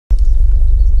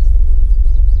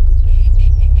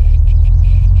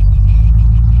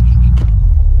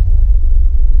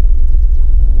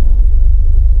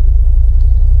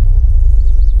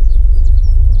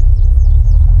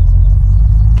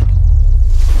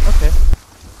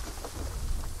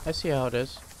I see how it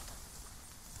is.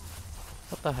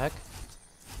 What the heck?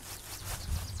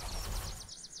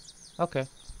 Okay,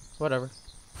 whatever.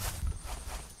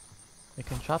 We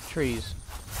can chop trees.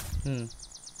 I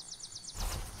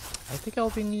think I'll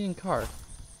be needing car.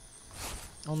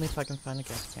 Only if I can find a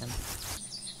gas can.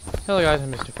 Hello guys,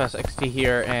 I'm Mr. Fast XD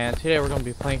here, and today we're going to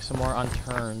be playing some more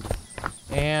Unturned.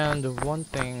 And one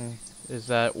thing is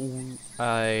that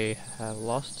I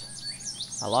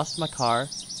lost my car,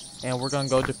 and we're going to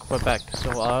go to Quebec.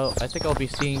 So I think I'll be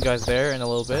seeing you guys there in a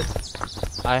little bit.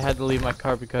 I had to leave my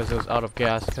car because it was out of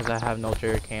gas because I have no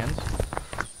jerry cans.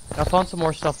 I found some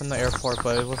more stuff in the airport,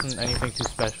 but it wasn't anything too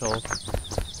special.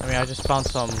 I mean, I just found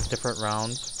some different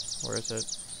rounds. Where is it?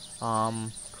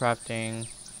 Crafting.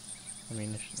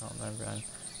 Ammunition. Oh, never mind.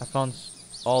 I found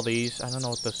all these. I don't know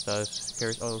what this does.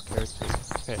 Carrot. Oh, carrot seed.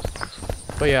 Okay.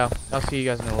 But yeah, I'll see you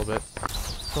guys in a little bit.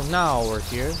 So now we're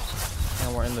here,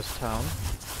 and we're in this town.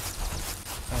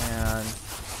 And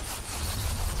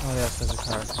oh yes, there's a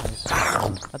car. Nice.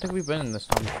 I think we've been in this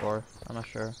town before. I'm not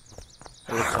sure.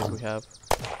 It looks like we have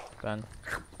been.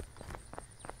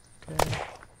 Okay.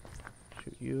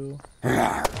 Shoot you.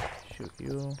 Shoot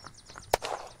you.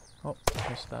 Oh,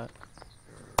 missed that.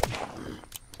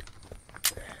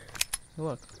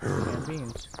 Look, canned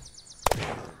beans.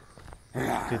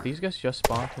 Did these guys just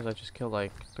spawn? Because I just killed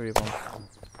like 3 of them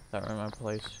that were in my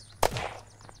place.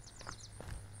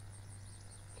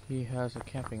 He has a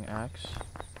camping axe.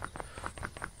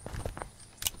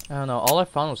 I don't know, all I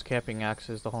found was camping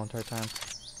axes the whole entire time.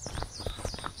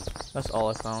 That's all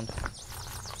I found.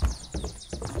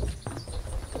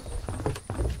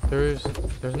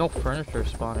 There's no furniture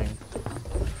spawning,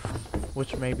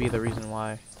 which may be the reason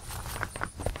why.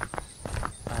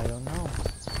 I don't know.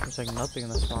 There's like nothing in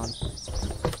the spawn.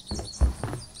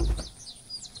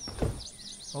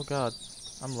 Oh god,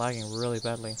 I'm lagging really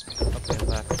badly. Okay, I'm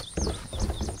back.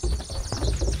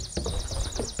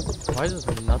 Why does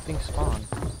nothing spawn?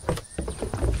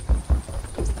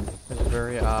 It's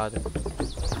very odd.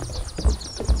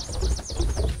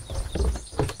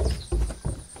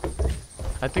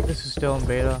 I think this is still in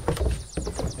beta.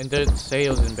 It didn't say it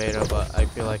was in beta, but I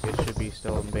feel like it should be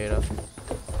still in beta.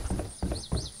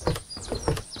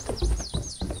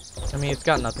 I mean, it's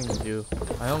got nothing to do.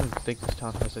 I don't think this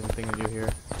town has anything to do here.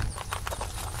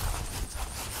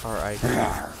 Alright.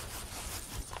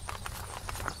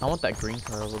 I want that green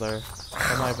car over there.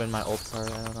 That might have been my old car, I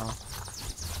don't know.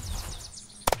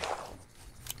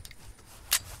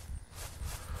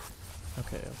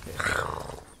 Okay.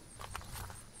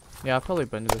 Yeah, I've probably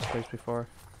been to this place before.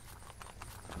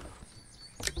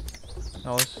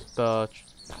 No, it's the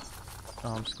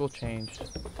school changed.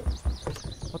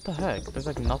 What the heck? There's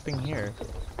like nothing here.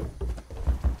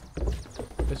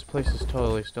 This place is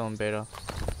totally still in beta.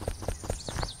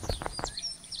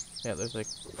 Yeah, there's like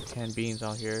canned beans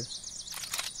out here.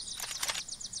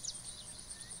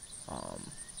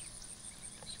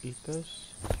 Let's eat this.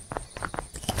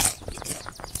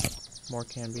 More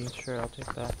canned beans, sure, I'll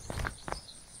take that.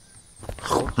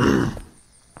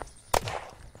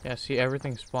 Yeah, see,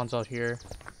 everything spawns out here.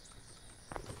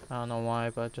 I don't know why,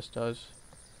 but it just does.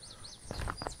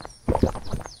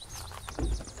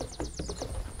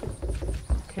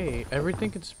 Okay, everything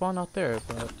can spawn out there,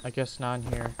 but I guess not in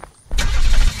here.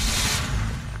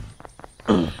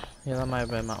 Yeah, that might have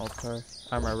been my old car.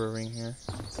 I remember being here.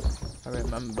 I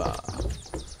remember.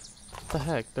 What the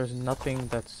heck? There's nothing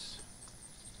that's...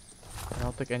 I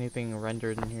don't think anything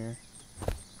rendered in here.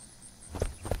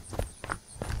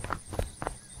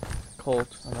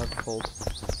 Colt. I have Colt.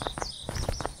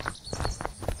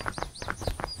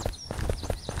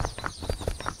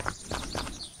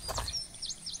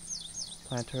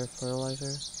 Planter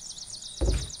fertilizer.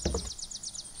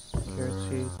 Carrot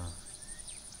seed.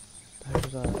 What the heck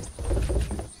was that?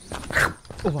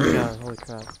 Oh my god, holy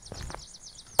crap.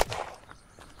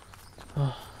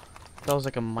 That was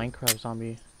like a Minecraft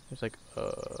zombie. It's like,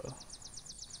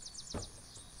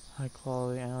 high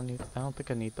quality. I don't think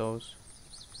I need those.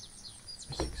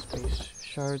 Basic space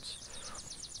shards.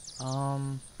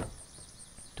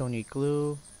 Don't need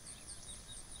glue.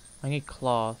 I need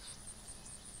cloth.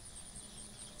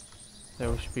 There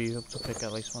we should be able to pick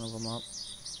at least one of them up.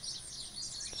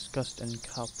 Disgust and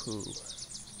cow poo.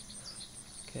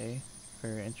 Okay,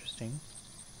 very interesting.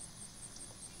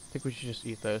 I think we should just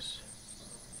eat this.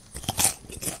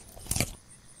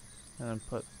 And then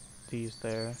put these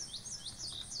there.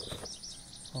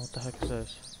 Oh, what the heck is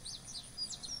this?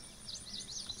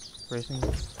 Raising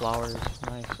flowers,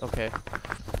 nice. Okay.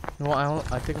 You know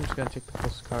what? I think I'm just gonna take the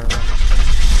closest car around.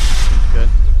 Seems good.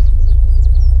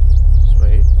 Just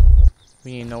wait.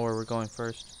 We need to know where we're going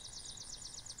first.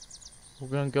 We're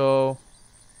gonna go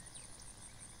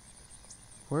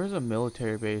Where's a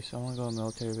military base? I want to go to a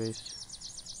military base.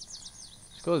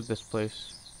 Let's go to this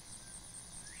place.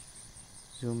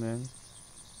 Zoom in.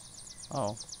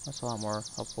 Oh, that's a lot more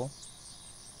helpful.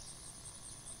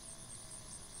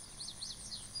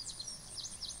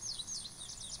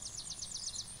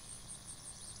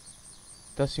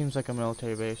 That seems like a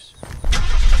military base.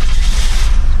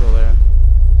 Let's go there.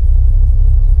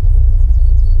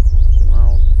 Zoom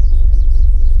out.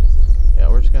 Yeah,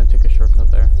 we're just gonna take a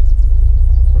shortcut there.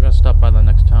 We're gonna stop by the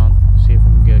next town, see if we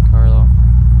can get a car though.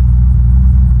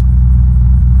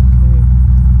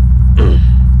 Okay.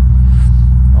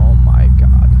 Oh my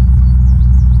god.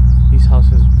 These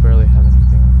houses barely have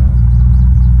anything in them.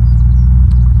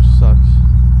 Which sucks.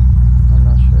 I'm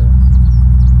not sure.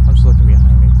 I'm just looking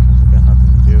behind me because I've got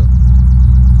nothing to do.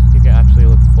 You can actually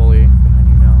look fully behind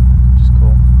you now, which is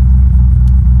cool.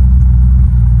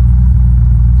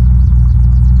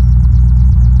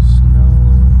 Snow.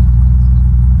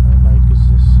 I like the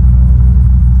snow.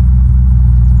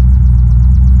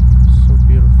 So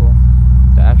beautiful.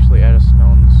 They actually added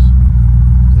snow in this.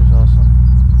 It is awesome.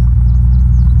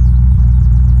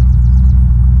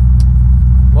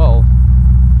 Whoa.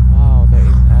 Wow, they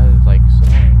even added like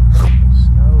snowing. It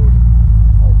snowed.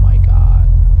 Oh my god.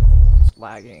 It's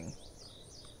lagging.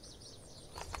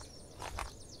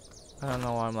 I don't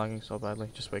know why I'm lagging so badly.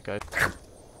 Just wait, guys.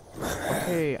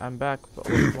 Okay, I'm back, but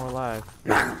with more lag.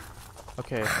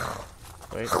 Okay.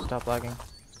 Wait, stop lagging.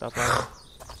 Stop lagging.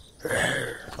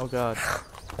 Oh god.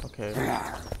 Okay.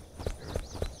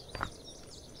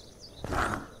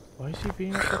 Why is he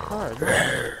beating up the car?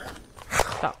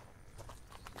 Stop.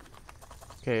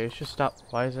 Okay, it should stop.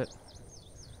 Why is it?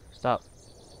 Stop.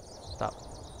 Stop.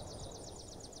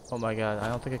 Oh my god, I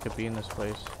don't think I could be in this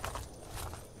place.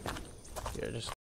 Yeah, just